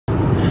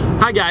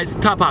Hi guys,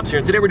 Top Pops here,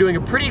 and today we're doing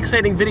a pretty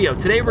exciting video.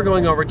 Today we're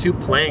going over to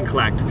Play and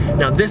Collect.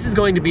 Now this is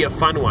going to be a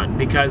fun one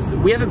because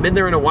we haven't been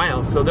there in a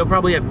while, so they'll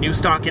probably have new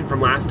stock in from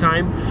last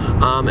time.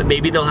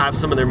 Maybe they'll have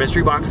some of their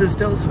mystery boxes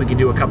still, so we can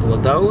do a couple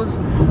of those.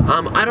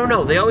 I don't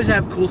know, they always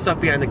have cool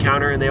stuff behind the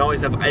counter, and they always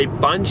have a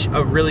bunch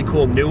of really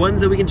cool new ones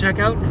that we can check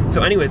out.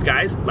 So anyways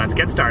guys, let's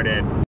get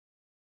started.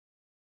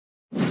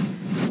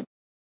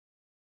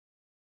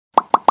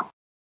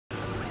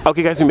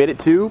 Okay guys, we made it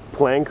to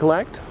Play and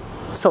Collect,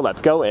 so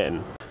let's go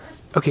in.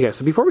 Okay guys,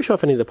 so before we show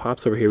off any of the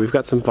pops over here, we've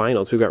got some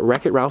vinyls. We've got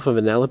Wreck-It Ralph and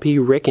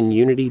Vanellope, Rick and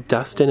Unity,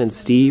 Dustin and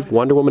Steve,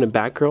 Wonder Woman and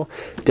Batgirl,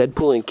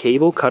 Deadpool and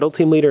Cable, Cuddle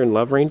Team Leader and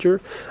Love Ranger.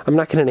 I'm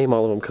not going to name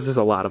all of them because there's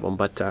a lot of them,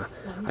 but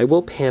I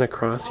will pan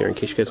across here in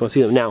case you guys want to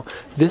see them. Now,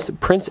 this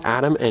Prince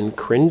Adam and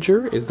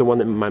Cringer is the one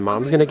that my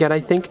mom's going to get,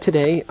 I think,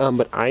 today,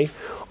 but I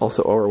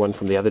also owe her one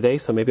from the other day,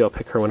 so maybe I'll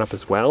pick her one up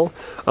as well.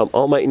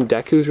 All Might and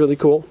Deku is really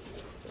cool.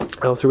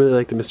 I also really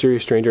like the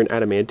Mysterious Stranger and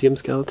Adamantium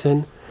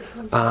skeleton.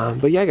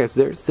 But yeah guys,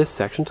 there's this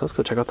section, so let's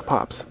go check out the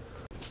pops.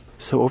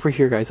 So over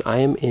here guys, I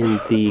am in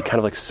the kind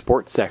of like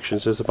sports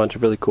sections. There's a bunch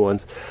of really cool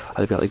ones.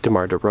 They've got like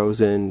DeMar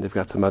DeRozan, they've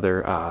got some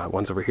other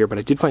ones over here, but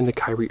I did find the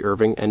Kyrie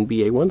Irving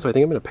NBA one, so I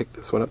think I'm going to pick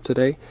this one up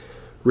today.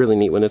 Really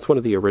neat one. It's one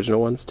of the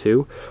original ones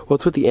too. Well,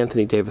 it's with the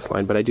Anthony Davis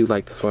line, but I do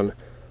like this one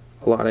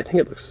a lot. I think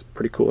it looks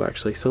pretty cool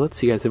actually. So let's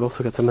see guys, they've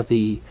also got some of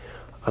the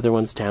other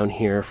ones down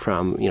here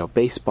from, you know,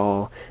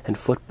 baseball and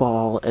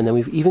football, and then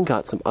we've even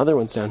got some other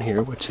ones down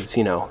here, which is,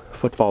 you know,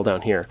 football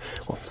down here.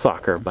 Well,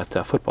 soccer, but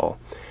football.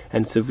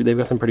 And so they've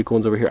got some pretty cool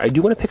ones over here. I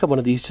do want to pick up one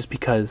of these just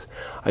because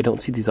I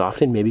don't see these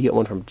often. Maybe get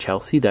one from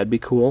Chelsea, that'd be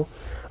cool.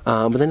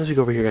 But then as we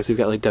go over here, guys, we've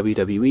got like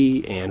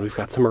WWE, and we've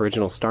got some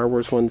original Star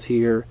Wars ones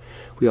here.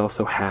 We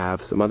also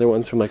have some other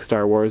ones from like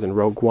Star Wars and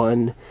Rogue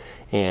One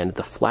and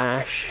The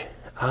Flash.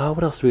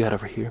 What else do we got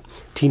over here?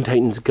 Teen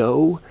Titans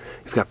Go.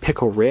 We've got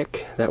Pickle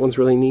Rick. That one's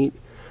really neat.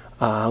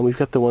 We've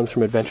got the ones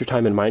from Adventure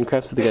Time and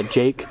Minecraft. So they got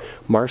Jake,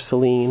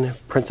 Marceline,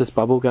 Princess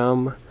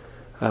Bubblegum.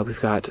 We've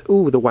got,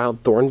 ooh, the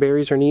Wild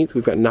Thornberries are neat.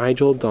 We've got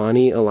Nigel,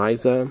 Donnie,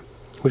 Eliza.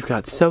 We've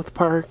got South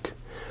Park,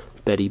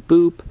 Betty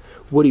Boop,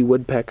 Woody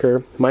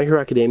Woodpecker, My Hero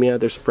Academia.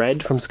 There's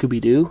Fred from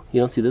Scooby-Doo. You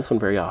don't see this one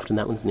very often.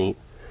 That one's neat.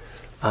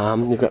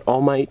 We've got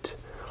All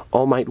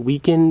Might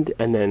Weekend,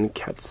 and then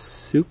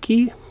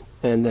Katsuki.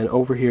 And then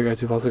over here, guys,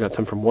 we've also got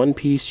some from One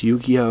Piece,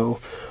 Yu-Gi-Oh!,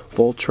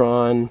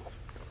 Voltron,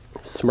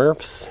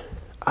 Smurfs.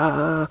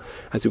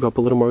 As we go up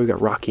a little more, we've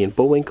got Rocky and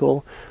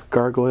Bullwinkle,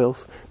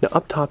 Gargoyles. Now,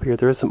 up top here,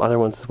 there is some other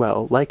ones as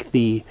well, like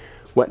the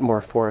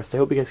Wetmore Forest. I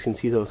hope you guys can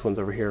see those ones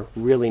over here.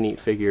 Really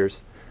neat figures.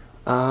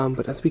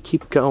 But as we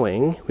keep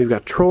going, we've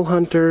got Troll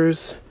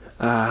Hunters,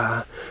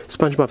 SpongeBob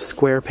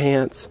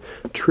SquarePants,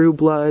 True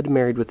Blood,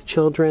 Married with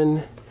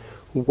Children,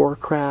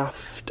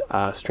 Warcraft,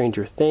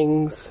 Stranger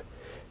Things.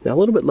 Now a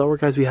little bit lower,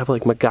 guys, we have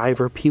like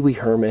MacGyver, Pee Wee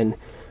Herman,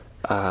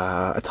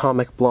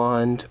 Atomic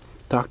Blonde,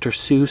 Dr.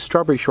 Seuss,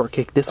 Strawberry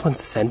Shortcake. This one's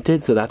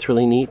scented, so that's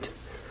really neat.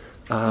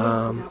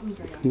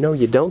 No,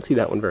 you don't see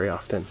that one very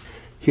often.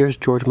 Here's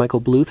George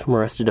Michael Bluth from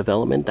Arrested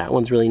Development. That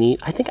one's really neat.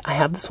 I think I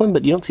have this one,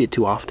 but you don't see it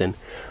too often.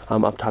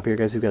 Up top here,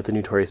 guys, we've got the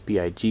Notorious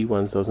B.I.G.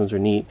 ones. Those ones are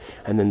neat.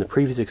 And then the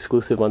previous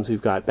exclusive ones,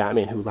 we've got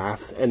Batman Who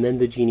Laughs, and then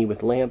the Genie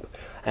with Lamp.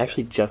 I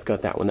actually just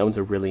got that one. That one's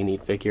a really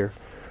neat figure.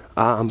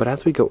 But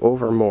as we go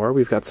over more,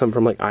 we've got some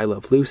from like I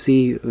Love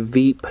Lucy,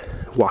 Veep,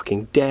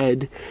 Walking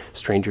Dead,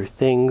 Stranger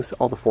Things.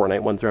 All the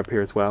Fortnite ones are up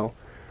here as well.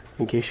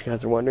 In case you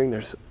guys are wondering,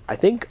 there's, I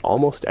think,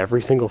 almost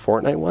every single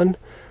Fortnite one.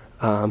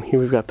 Here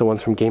we've got the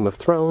ones from Game of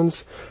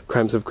Thrones,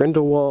 Crimes of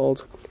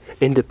Grindelwald,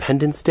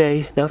 Independence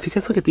Day. Now if you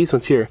guys look at these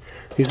ones here,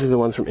 these are the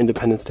ones from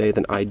Independence Day,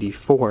 then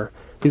ID4.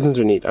 These ones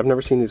are neat. I've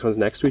never seen these ones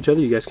next to each other.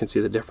 You guys can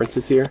see the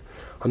differences here.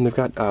 They've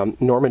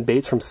got Norman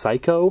Bates from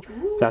Psycho.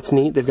 That's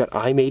neat. They've got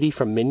I, Matey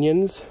from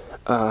Minions.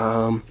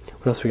 What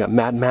else we got?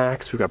 Mad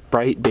Max. We've got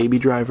Bright, Baby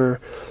Driver.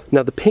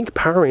 Now the pink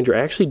Power Ranger, I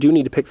actually do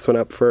need to pick this one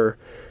up for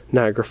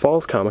Niagara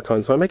Falls Comic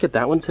Con, so I might get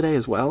that one today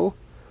as well,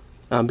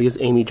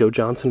 because Amy Jo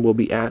Johnson will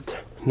be at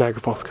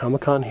Niagara Falls Comic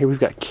Con. Here we've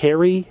got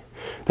Carrie.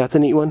 That's a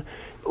neat one.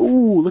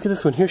 Ooh, look at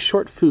this one. Here's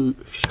Short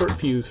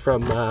Fuse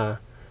from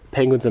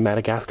Penguins of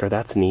Madagascar.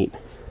 That's neat.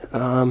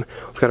 We've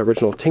got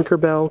original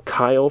Tinkerbell,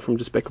 Kyle from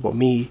Despicable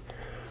Me.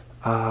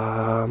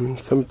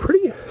 Some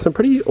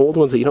pretty old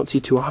ones that you don't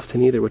see too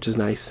often either, which is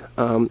nice.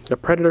 A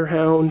Predator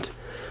Hound,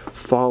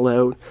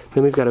 Fallout.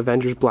 Then we've got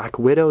Avengers Black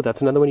Widow.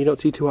 That's another one you don't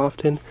see too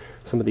often.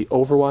 Some of the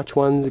Overwatch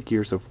ones,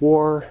 Gears of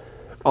War.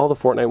 All the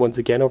Fortnite ones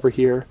again over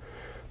here.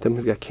 Then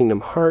we've got Kingdom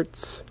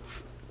Hearts.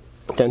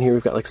 Down here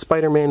we've got like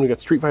Spider-Man. We've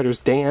got Street Fighter's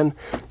Dan.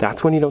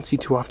 That's one you don't see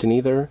too often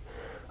either.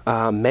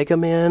 Mega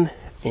Man.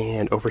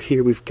 And over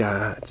here we've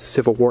got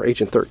Civil War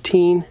Agent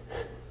 13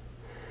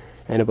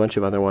 and a bunch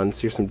of other ones.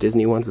 Here's some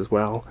Disney ones as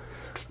well.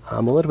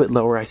 A little bit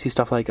lower I see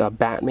stuff like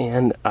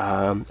Batman,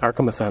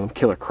 Arkham Asylum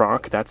Killer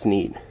Croc. That's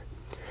neat.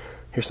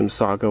 Here's some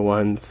Saga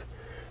ones.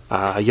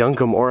 Young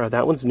Gamora,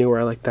 that one's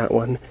newer. I like that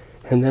one.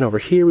 And then over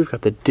here we've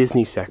got the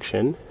Disney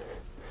section.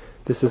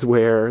 This is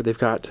where they've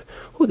got,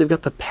 oh, they've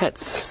got the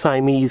Pets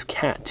Siamese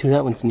cat too.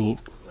 That one's neat.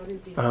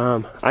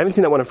 I haven't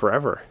seen that one in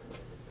forever.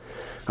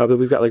 But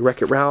we've got like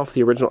Wreck-It Ralph,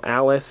 the original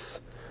Alice,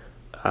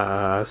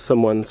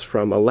 some ones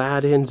from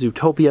Aladdin,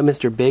 Zootopia,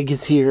 Mr. Big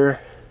is here,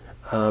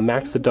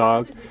 Max the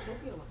dog.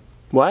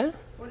 What?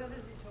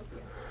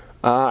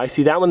 I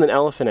see that one, then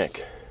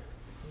Elephanic.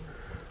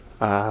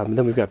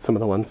 Then we've got some of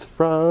the ones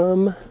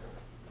from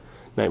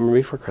Nightmare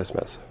Before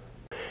Christmas.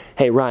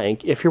 Hey Ryan,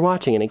 if you're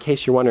watching and in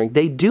case you're wondering,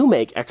 they do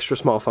make extra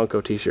small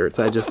Funko t-shirts.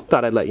 I just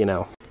thought I'd let you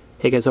know.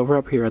 Hey guys, over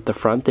up here at the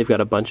front, they've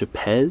got a bunch of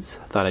Pez.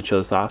 Thought I'd show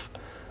this off.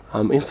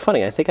 It's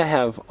funny, I think I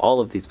have all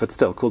of these, but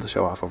still cool to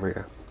show off over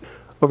here.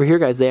 Over here,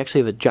 guys, they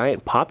actually have a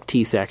giant Pop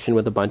Tee section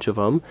with a bunch of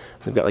them.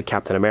 They've got like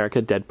Captain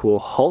America,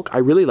 Deadpool, Hulk. I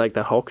really like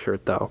that Hulk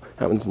shirt though.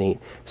 That one's neat.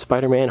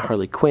 Spider-Man,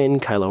 Harley Quinn,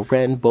 Kylo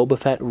Ren, Boba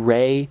Fett,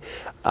 Rey,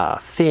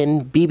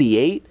 Finn,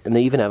 BB-8, and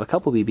they even have a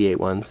couple BB-8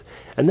 ones.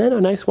 And then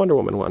a nice Wonder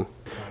Woman one.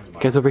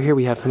 Guys, over here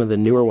we have some of the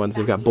newer ones.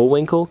 They've got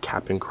Bullwinkle,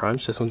 Captain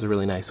Crunch, this one's a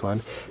really nice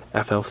one.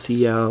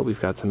 FLCL,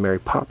 we've got some Mary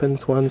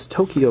Poppins ones,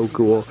 Tokyo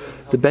Ghoul,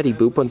 the Betty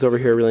Boop ones over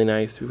here are really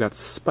nice. We've got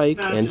Spike,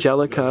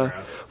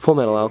 Angelica, Full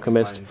Metal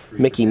Alchemist,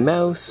 Mickey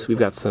Mouse. We've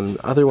got some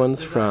other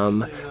ones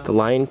from The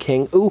Lion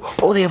King. Ooh,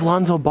 oh, they have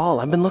Lonzo Ball.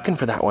 I've been looking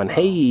for that one.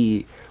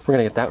 Hey, we're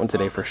gonna get that one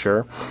today for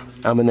sure.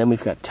 And then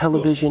we've got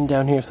Television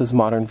down here, so this is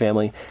Modern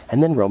Family,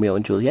 and then Romeo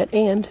and Juliet,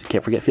 and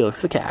can't forget Felix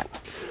the Cat.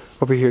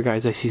 Over here,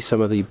 guys, I see some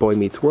of the Boy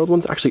Meets World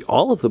ones. Actually,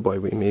 all of the Boy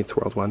Meets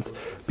World ones.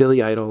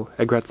 Billy Idol,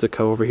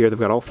 Agretzico over here. They've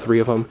got all three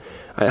of them.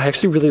 I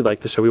actually really like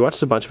the show. We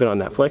watched a bunch of it on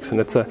Netflix,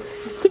 and it's a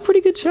pretty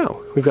good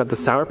show. We've got the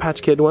Sour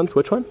Patch Kid ones.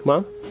 Which one,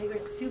 Mom?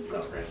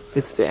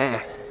 It's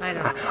the. I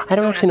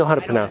don't actually know how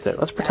to pronounce it.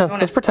 Let's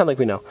pretend like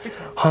we know.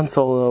 Han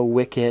Solo,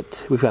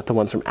 Wicket. We've got the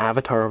ones from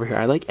Avatar over here.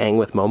 I like Aang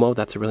with Momo.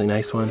 That's a really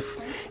nice one.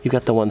 You've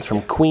got the ones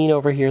from Queen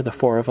over here. The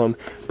 4 of them.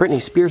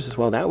 Britney Spears as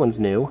well. That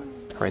one's new.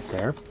 Right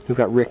there. We've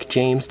got Rick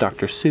James,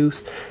 Dr.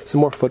 Seuss,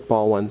 some more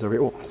football ones over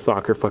here. Oh,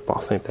 soccer,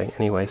 football, same thing.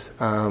 Anyways,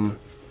 down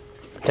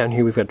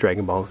here we've got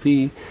Dragon Ball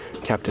Z,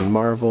 Captain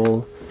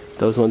Marvel,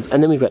 those ones.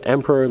 And then we've got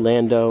Emperor,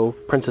 Lando,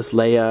 Princess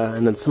Leia,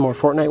 and then some more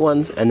Fortnite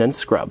ones, and then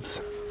Scrubs.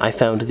 I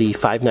found the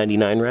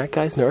 $5.99 rack,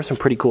 guys, and there are some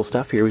pretty cool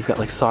stuff here. We've got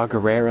like Saw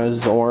Gerrera,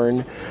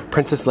 Zorn,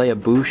 Princess Leia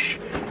Boosh,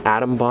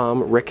 Atom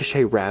Bomb,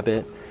 Ricochet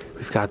Rabbit.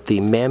 We've got the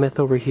Mammoth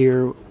over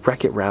here,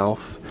 Wreck-It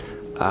Ralph.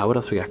 What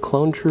else we got?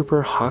 Clone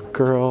Trooper, Hawk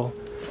Girl.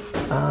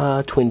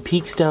 Twin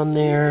Peaks down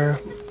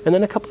there, and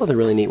then a couple other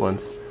really neat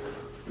ones.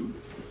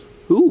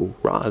 Ooh,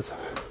 Roz.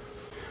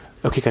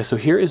 Okay guys, so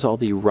here is all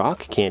the rock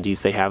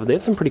candies they have. They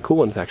have some pretty cool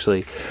ones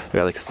actually. They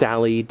got like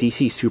Sally,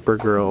 DC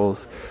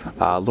Supergirls,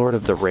 Lord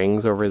of the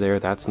Rings over there,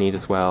 that's neat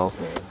as well.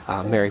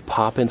 Mary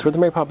Poppins, where'd the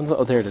Mary Poppins?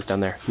 Oh, there it is down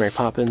there. Mary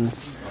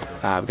Poppins.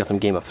 We've got some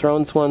Game of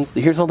Thrones ones.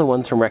 Here's all the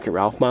ones from Wreck-It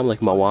Ralph, Mom,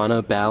 like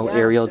Moana, Belle,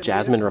 Ariel,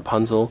 Jasmine,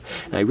 Rapunzel.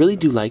 And I really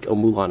do like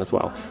Mulan as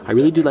well. I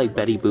really do like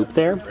Betty Boop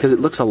there, because it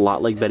looks a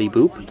lot like Betty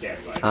Boop.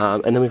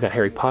 And then we've got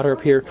Harry Potter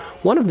up here.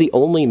 One of the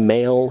only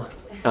male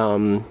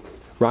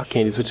rock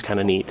candies, which is kind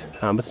of neat.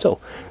 But still,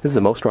 this is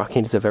the most rock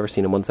candies I've ever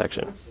seen in one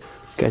section.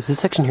 Guys, this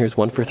section here is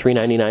 1 for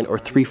 $3.99 or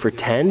 3 for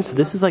 $10. So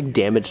this is like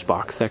damaged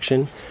box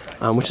section,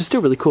 which is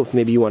still really cool if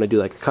maybe you want to do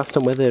like a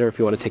custom with it or if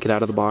you want to take it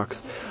out of the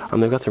box.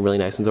 They've got some really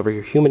nice ones over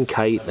here. Human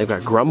Kite. They've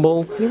got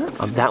Grumble.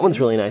 That one's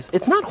really nice.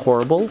 It's not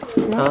horrible.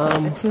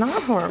 No, it's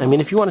not horrible. I mean,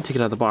 if you want to take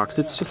it out of the box,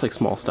 it's just like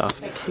small stuff.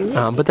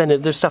 But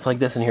then there's stuff like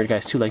this in here,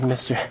 guys, too, like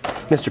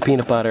Mr.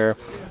 Peanut Butter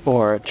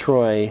or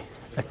Troy.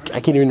 I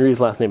can't even read his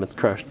last name, it's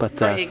crushed, but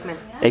Aikman.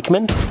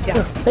 Aikman? Yeah.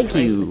 Oh, thank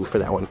you for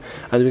that one.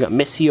 Then we got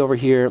Missy over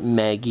here,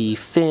 Maggie,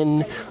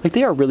 Finn. Like,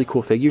 they are really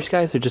cool figures,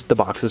 guys. They're just, the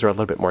boxes are a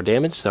little bit more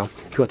damaged, so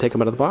if you want to take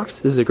them out of the box,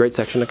 this is a great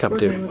section to come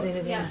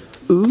to.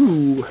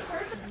 Ooh.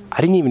 I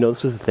didn't even know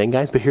this was the thing,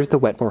 guys, but here's the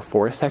Wetmore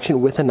Forest section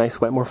with a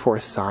nice Wetmore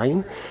Forest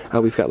sign.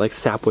 We've got like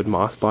Sapwood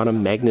Moss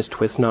Bottom, Magnus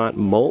Twist Knot,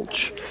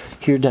 Mulch.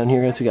 Here, down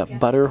here, guys, we got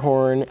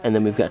Butterhorn, and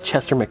then we've got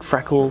Chester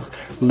McFreckles,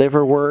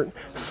 Liverwort,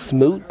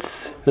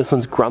 Smoots. This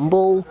one's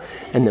Grumble,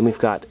 and then we've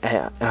got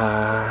Agnes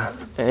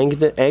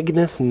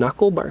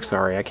Knucklebark.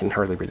 Sorry, I can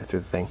hardly read it through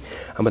the thing.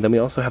 But then we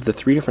also have the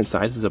 3 different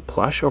sizes of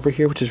plush over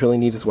here, which is really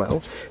neat as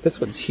well. This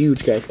one's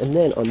huge, guys. And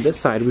then on this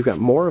side, we've got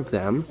more of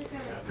them.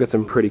 We've got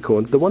some pretty cool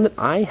ones. The one that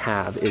I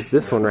have is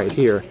this one right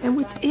here. And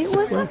which it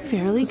was a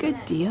fairly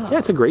good deal. Yeah,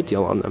 it's a great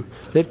deal on them.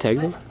 They have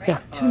tags in? Yeah.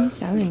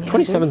 27. Yeah,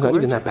 27 is not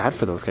even that bad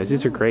for those guys.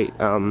 These are great.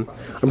 I'm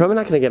probably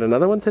not going to get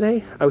another one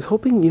today. I was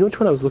hoping, you know which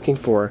one I was looking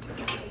for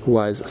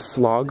was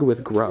Slog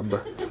with Grub.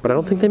 But I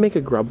don't think they make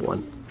a Grub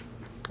one.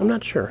 I'm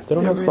not sure. They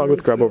don't have Slog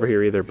with Grub over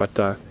here either,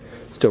 but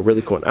still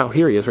really cool. Oh,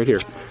 here he is right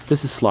here.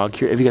 This is Slog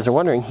here. If you guys are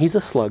wondering, he's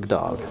a slug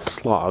dog.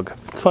 Slog.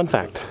 Fun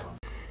fact.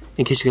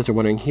 In case you guys are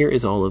wondering, here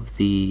is all of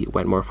the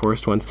Wetmore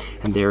Forest ones,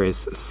 and there is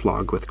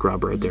Slog with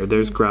Grub right there.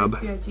 There's Grub,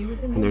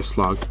 and there's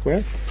Slog.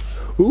 Where?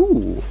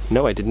 Ooh,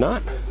 no, I did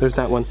not. There's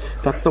that one.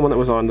 That's the one that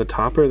was on the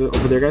top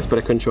over there, guys, but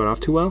I couldn't show it off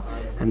too well.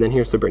 And then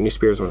here's the Britney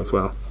Spears one as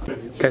well.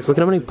 Guys, look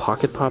at how many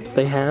Pocket Pops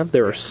they have.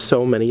 There are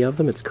so many of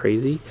them. It's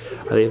crazy.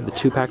 They have the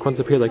 2-pack ones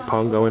up here, like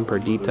Pongo and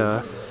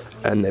Perdita.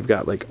 And they've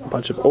got like a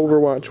bunch of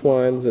Overwatch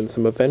ones and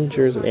some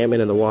Avengers and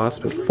Ant-Man and the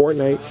Wasp and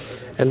Fortnite.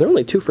 And they're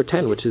only 2 for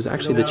 $10, which is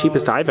actually the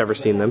cheapest I've ever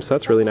seen them, so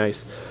that's really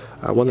nice.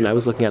 One that I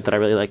was looking at that I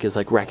really like is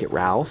like Wreck-It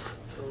Ralph,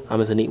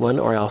 is a neat one,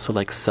 or I also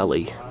like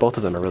Sully. Both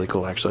of them are really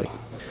cool, actually.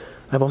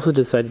 I've also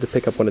decided to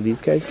pick up one of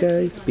these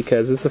guys,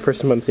 because this is the first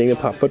time I'm seeing the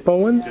pop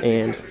football ones,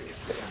 and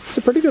it's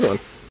a pretty good one.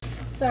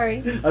 Sorry.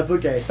 That's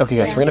okay. Okay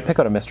guys, we're gonna pick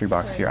out a mystery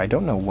box here. I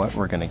don't know what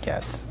we're gonna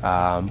get,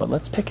 but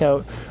let's pick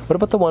out, what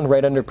about the one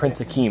right under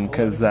Prince Akeem?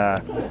 Because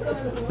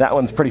that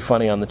one's pretty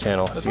funny on the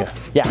channel.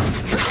 Yeah.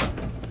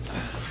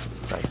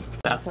 Nice.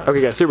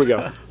 Okay guys, here we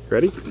go.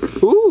 Ready?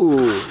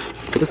 Ooh,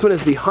 this one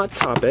is the Hot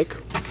Topic.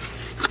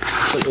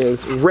 This one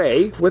is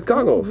Ray with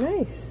goggles.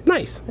 Nice.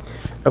 Nice.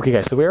 Okay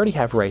guys, so we already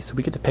have Ray, so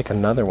we get to pick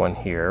another one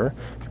here.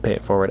 Pay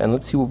it forward, and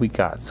let's see what we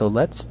got. So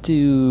let's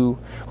do,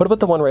 what about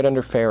the one right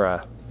under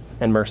Farah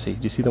and Mercy?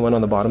 Do you see the one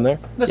on the bottom there?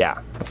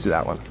 Yeah, let's do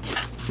that one.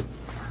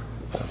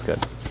 Sounds good.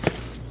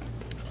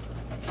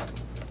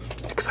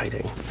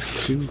 Exciting.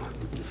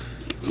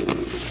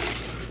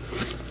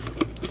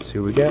 Let's see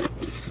what we get.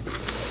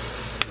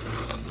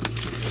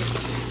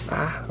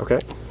 Okay,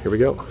 here we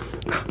go.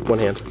 One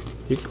hand.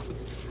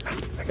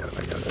 I got it.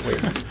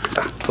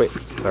 Wait,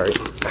 sorry.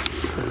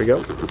 There we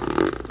go.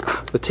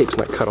 The tape's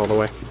not cut all the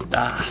way.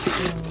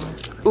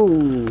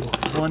 Ooh.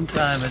 One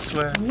time, I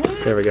swear.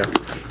 There we go.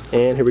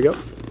 And here we go.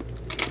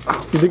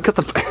 Oh, you didn't cut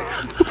the...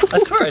 I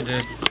swear I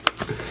did.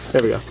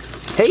 There we go.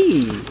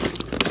 Hey!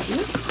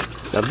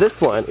 Now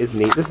this one is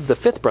neat. This is the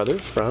fifth brother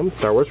from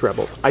Star Wars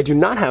Rebels. I do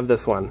not have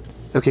this one.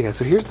 Okay guys,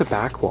 so here's the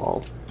back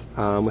wall.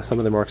 With some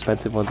of the more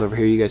expensive ones over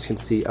here. You guys can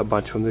see a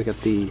bunch of them. They've got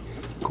the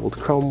gold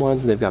chrome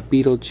ones, and they've got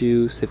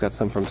Beetlejuice. They've got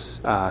some from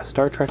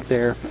Star Trek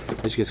there,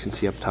 as you guys can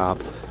see up top.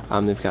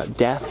 They've got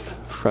Death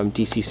from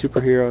DC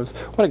Superheroes.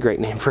 What a great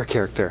name for a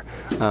character.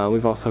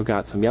 We've also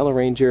got some Yellow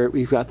Ranger.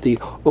 We've got the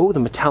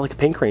metallic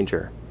Pink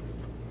Ranger.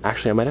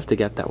 Actually, I might have to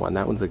get that one.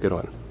 That one's a good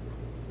one.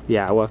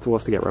 Yeah, we'll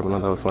have to get one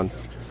of those ones.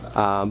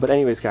 But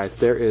anyways, guys,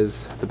 there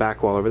is the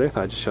back wall over there.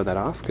 Thought I'd just show that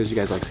off because you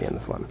guys like seeing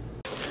this one.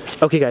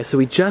 Okay, guys, so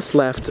we just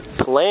left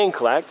Play and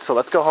Collect, so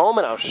let's go home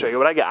and I'll show you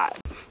what I got.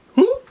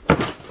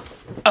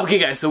 Okay,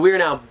 guys, so we are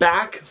now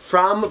back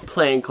from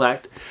Play and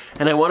Collect,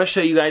 and I want to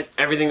show you guys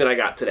everything that I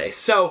got today.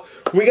 So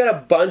we got a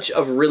bunch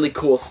of really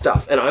cool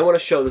stuff, and I want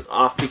to show this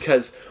off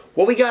because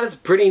what we got is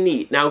pretty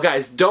neat. Now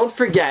guys, don't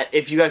forget,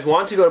 if you guys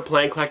want to go to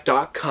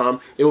playandcollect.com,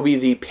 it will be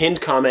the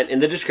pinned comment in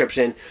the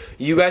description.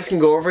 You guys can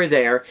go over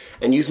there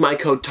and use my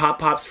code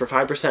TOPPOPS for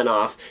 5%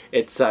 off.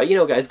 It's, you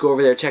know guys, go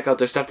over there, check out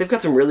their stuff. They've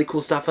got some really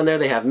cool stuff on there.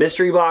 They have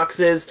mystery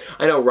boxes.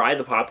 I know Ride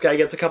the Pop Guy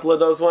gets a couple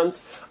of those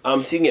ones. So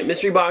you can get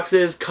mystery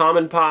boxes,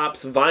 common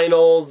pops,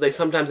 vinyls. They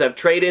sometimes have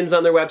trade-ins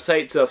on their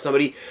website, so if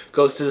somebody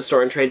goes to the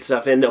store and trades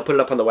stuff in, they'll put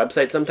it up on the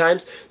website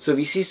sometimes. So if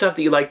you see stuff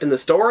that you liked in the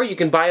store, you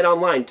can buy it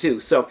online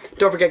too. So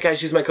don't forget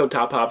guys, use my code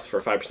TOPPOPS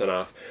for 5%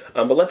 off.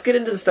 But let's get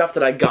into the stuff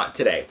that I got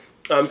today.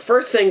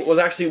 First thing was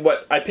actually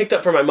what I picked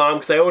up for my mom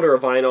because I owed her a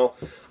vinyl.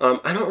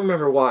 I don't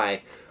remember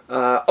why.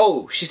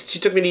 She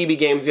took me to EB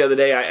Games the other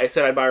day. I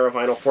said I'd buy her a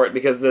vinyl for it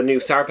because the new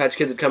Sour Patch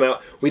Kids had come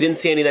out. We didn't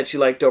see any that she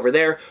liked over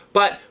there,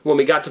 but when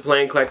we got to Play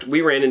and Collect,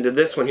 we ran into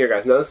this one here,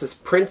 guys. Now this is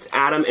Prince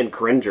Adam and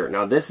Cringer.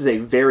 Now this is a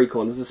very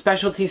cool one. This is a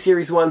specialty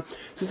series one.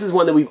 This is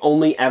one that we've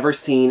only ever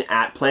seen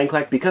at Play and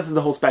Collect because of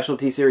the whole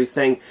specialty series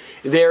thing.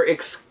 They're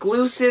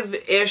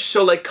exclusive-ish,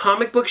 so like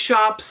comic book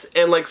shops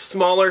and like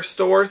smaller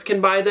stores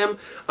can buy them.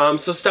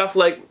 So stuff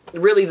like,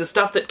 really the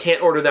stuff that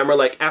can't order them are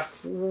like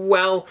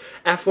FYE,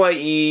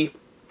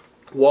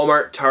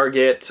 Walmart,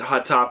 Target,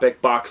 Hot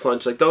Topic, Box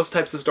Lunch, like those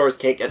types of stores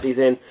can't get these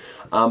in,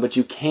 but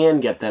you can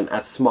get them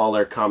at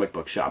smaller comic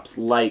book shops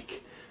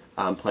like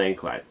Play and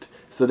Collect.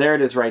 So there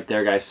it is right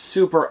there, guys.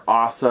 Super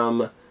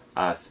awesome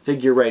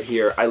figure right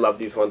here. I love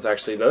these ones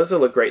actually. Now this will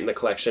look great in the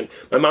collection.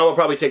 My mom will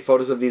probably take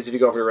photos of these if you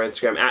go over to her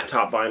Instagram at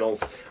Top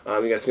Vinyls.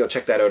 You guys can go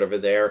check that out over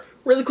there.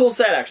 Really cool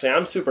set actually.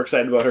 I'm super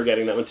excited about her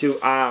getting that one too.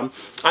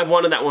 I've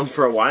wanted that one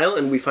for a while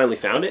and we finally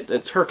found it.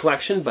 It's her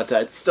collection, but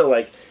it's still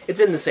like, it's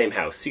in the same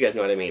house. You guys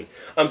know what I mean.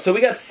 So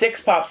we got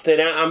 6 pops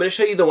today. Now I'm going to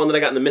show you the one that I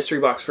got in the mystery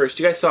box first.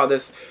 You guys saw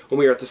this when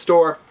we were at the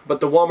store,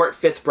 but the Walmart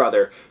fifth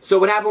brother. So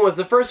what happened was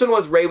the first one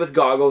was Ray with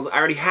goggles. I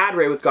already had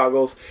Ray with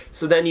goggles.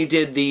 So then you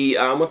did the,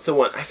 what's the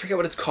one? I forget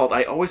what it's called.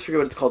 I always forget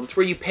what it's called. It's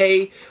where you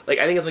pay, like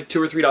I think it's like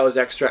 $2 or $3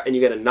 extra and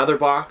you get another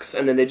box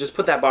and then they just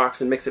put that box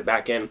and mix it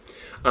back in.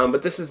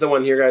 But this is the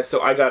one here, guys.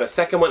 So I got a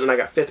second one, and I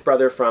got Fifth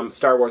Brother from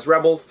Star Wars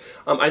Rebels.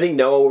 I think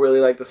Noah will really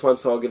like this one,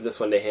 so I'll give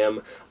this one to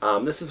him.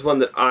 This is one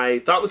that I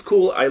thought was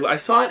cool. I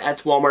saw it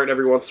at Walmart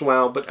every once in a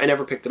while, but I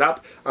never picked it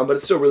up. But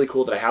it's still really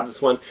cool that I have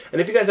this one. And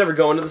if you guys ever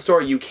go into the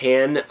store, you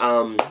can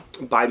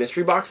buy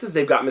mystery boxes.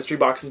 They've got mystery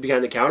boxes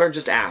behind the counter.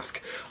 Just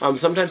ask.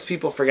 Sometimes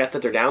people forget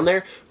that they're down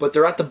there, but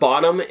they're at the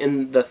bottom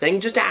in the thing.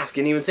 Just ask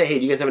and even say, hey,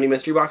 do you guys have any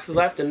mystery boxes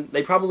left? And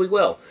they probably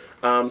will.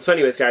 So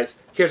anyways, guys,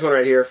 here's one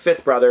right here.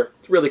 Fifth Brother.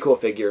 Really cool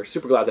figure.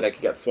 Super glad that I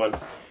could get this one.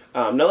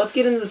 Now let's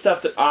get into the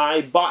stuff that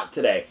I bought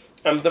today.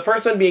 The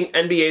first one being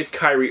NBA's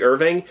Kyrie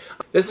Irving.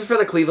 This is for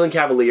the Cleveland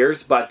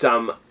Cavaliers, but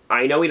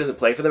I know he doesn't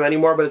play for them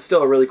anymore, but it's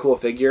still a really cool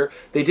figure.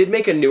 They did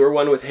make a newer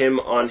one with him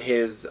on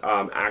his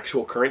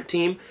actual current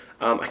team.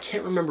 I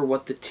can't remember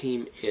what the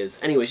team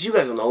is. Anyways, you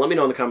guys will know. Let me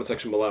know in the comment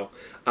section below.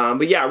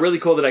 But yeah, really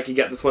cool that I could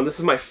get this one. This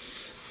is my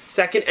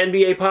second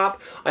NBA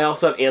pop. I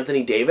also have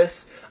Anthony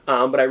Davis.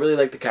 But I really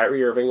like the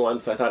Kyrie Irving one,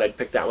 so I thought I'd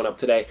pick that one up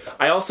today.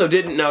 I also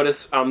didn't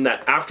notice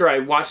that after I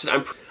watched it,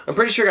 I'm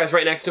pretty sure, guys,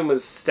 right next to him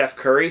was Steph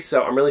Curry,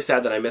 so I'm really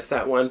sad that I missed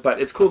that one.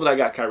 But it's cool that I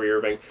got Kyrie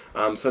Irving.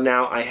 So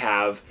now I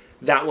have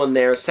that one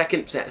there,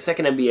 second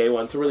NBA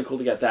one, so really cool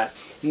to get that.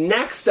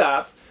 Next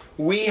up,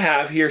 we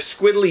have here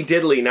Squiddly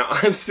Diddly. Now,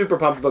 I'm super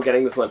pumped about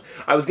getting this one.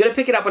 I was going to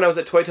pick it up when I was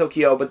at Toy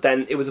Tokyo, but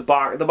then it was the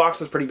box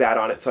was pretty bad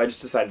on it, so I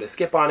just decided to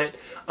skip on it.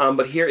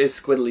 But here is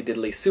Squiddly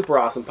Diddly. Super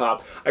awesome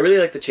pop. I really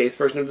like the chase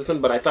version of this one,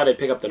 but I thought I'd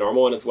pick up the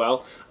normal one as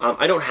well.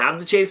 I don't have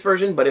the chase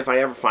version, but if I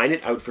ever find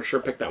it, I would for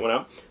sure pick that one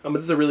up. But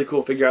this is a really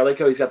cool figure. I like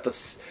how he's got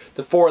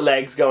the 4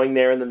 legs going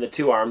there and then the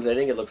 2 arms. I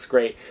think it looks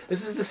great.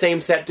 This is the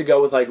same set to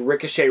go with like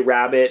Ricochet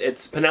Rabbit.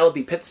 It's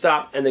Penelope Pit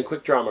Stop and then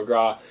Quick Draw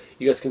McGraw.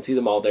 You guys can see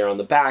them all there on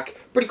the back.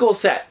 Pretty cool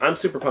set. I'm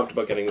super pumped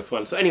about getting this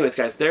one. So anyways,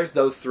 guys, there's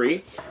those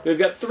 3. We've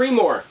got 3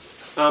 more.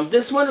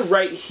 This one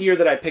right here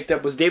that I picked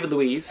up was David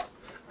Luiz.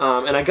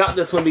 And I got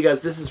this one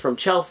because this is from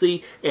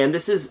Chelsea, and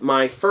this is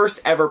my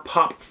first ever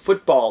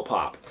football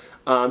pop.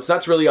 So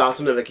that's really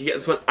awesome that I could get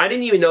this one. I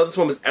didn't even know this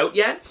one was out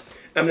yet.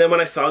 And then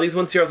when I saw these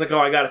ones here, I was like, oh,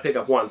 I got to pick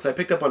up one. So I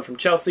picked up one from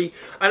Chelsea.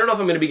 I don't know if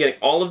I'm going to be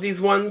getting all of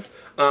these ones,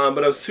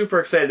 but I was super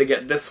excited to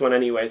get this one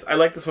anyways. I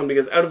like this one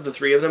because out of the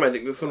 3 of them, I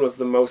think this one was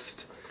the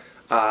most...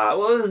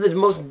 well, it was the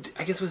most,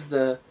 I guess was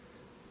the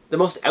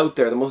most out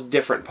there, the most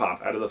different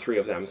pop out of the 3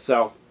 of them.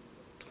 So,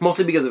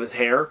 mostly because of his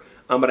hair,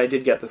 but I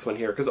did get this one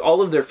here, because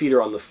all of their feet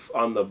are on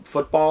the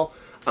football,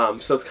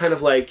 so it's kind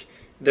of like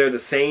they're the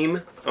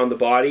same on the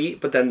body,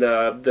 but then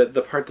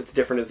the part that's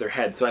different is their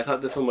head. So I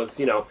thought this one was,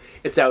 you know,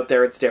 it's out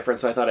there, it's different,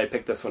 so I thought I'd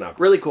pick this one up.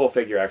 Really cool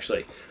figure,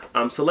 actually.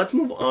 So let's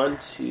move on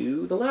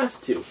to the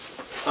last 2.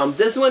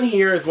 This one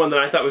here is one that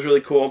I thought was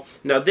really cool.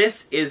 Now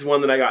this is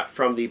one that I got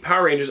from the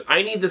Power Rangers.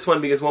 I need this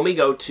one because when we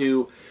go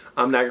to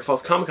Niagara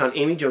Falls Comic Con,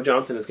 Amy Jo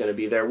Johnson is going to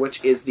be there,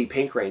 which is the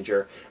Pink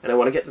Ranger, and I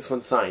want to get this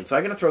one signed. So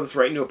I'm going to throw this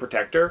right into a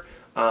protector.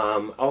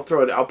 I'll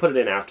put it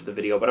in after the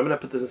video, but I'm going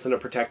to put this in a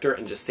protector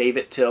and just save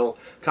it till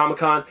Comic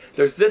Con.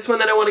 There's this one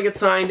that I want to get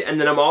signed, and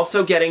then I'm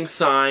also getting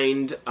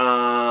signed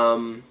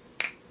Lando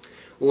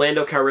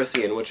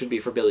Calrissian, which would be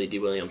for Billy D.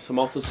 Williams. So I'm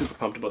also super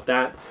pumped about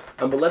that.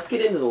 But let's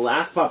get into the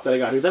last pop that I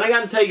got here. Then I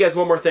got to tell you guys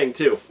one more thing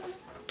too.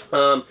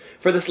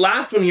 For this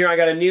last one here, I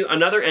got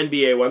another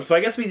NBA one. So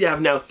I guess we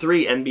have now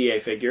 3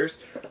 NBA figures.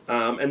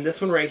 And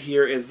this one right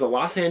here is the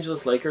Los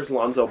Angeles Lakers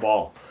Lonzo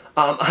Ball.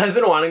 I've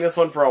been wanting this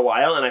one for a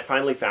while, and I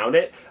finally found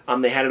it.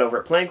 They had it over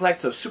at Plan Collect,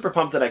 so super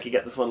pumped that I could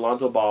get this one.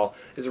 Lonzo Ball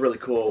is a really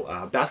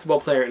cool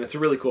basketball player, and it's a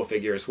really cool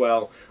figure as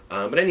well.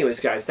 But anyways,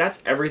 guys,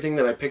 that's everything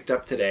that I picked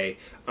up today.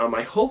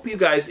 I hope you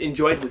guys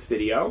enjoyed this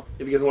video.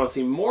 If you guys want to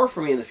see more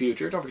from me in the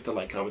future, don't forget to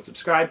like, comment,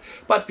 subscribe.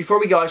 But before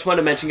we go, I just want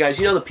to mention, guys,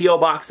 you know the P.O.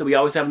 Box that we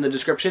always have in the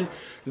description?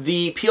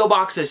 The P.O.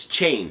 Box has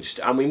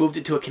changed. We moved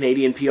it to a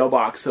Canadian P.O.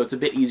 Box, so it's a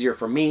bit easier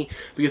for me,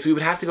 because we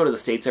would have to go to the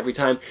States every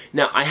time.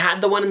 Now, I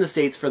had the one in the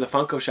States for the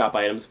Funko Shop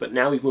items, but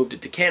now we've moved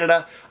it to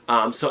Canada.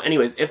 So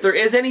anyways, if there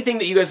is anything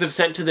that you guys have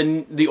sent to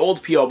the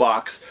old P.O.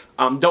 Box,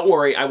 don't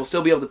worry, I will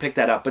still be able to pick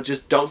that up, but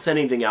just don't send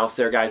anything else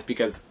there, guys,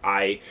 because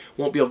I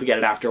won't be able to get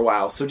it after a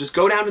while. So just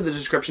go down to the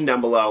description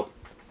down below,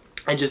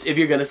 and just, if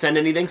you're going to send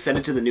anything, send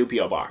it to the new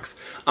P.O. Box.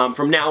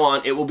 From now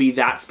on, it will be,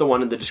 that's the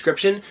one in the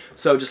description.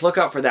 So just look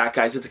out for that,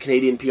 guys. It's a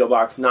Canadian P.O.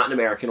 Box, not an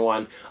American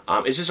one.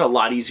 It's just a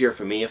lot easier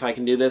for me if I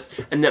can do this.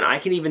 And then I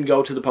can even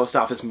go to the post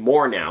office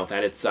more now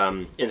that it's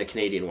in a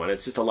Canadian one.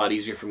 It's just a lot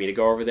easier for me to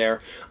go over there.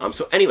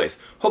 So anyways,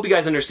 hope you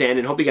guys understand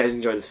and hope you guys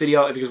enjoyed this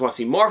video. If you guys want to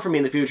see more from me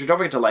in the future, don't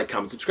forget to like,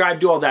 comment, subscribe,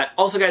 do all that.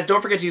 Also, guys,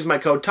 don't forget to use my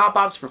code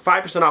TOPPOPS for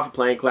 5% off of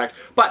Play and Collect.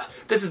 But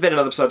this has been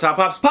another episode of Top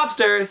Pops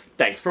Popsters.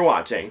 Thanks for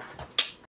watching.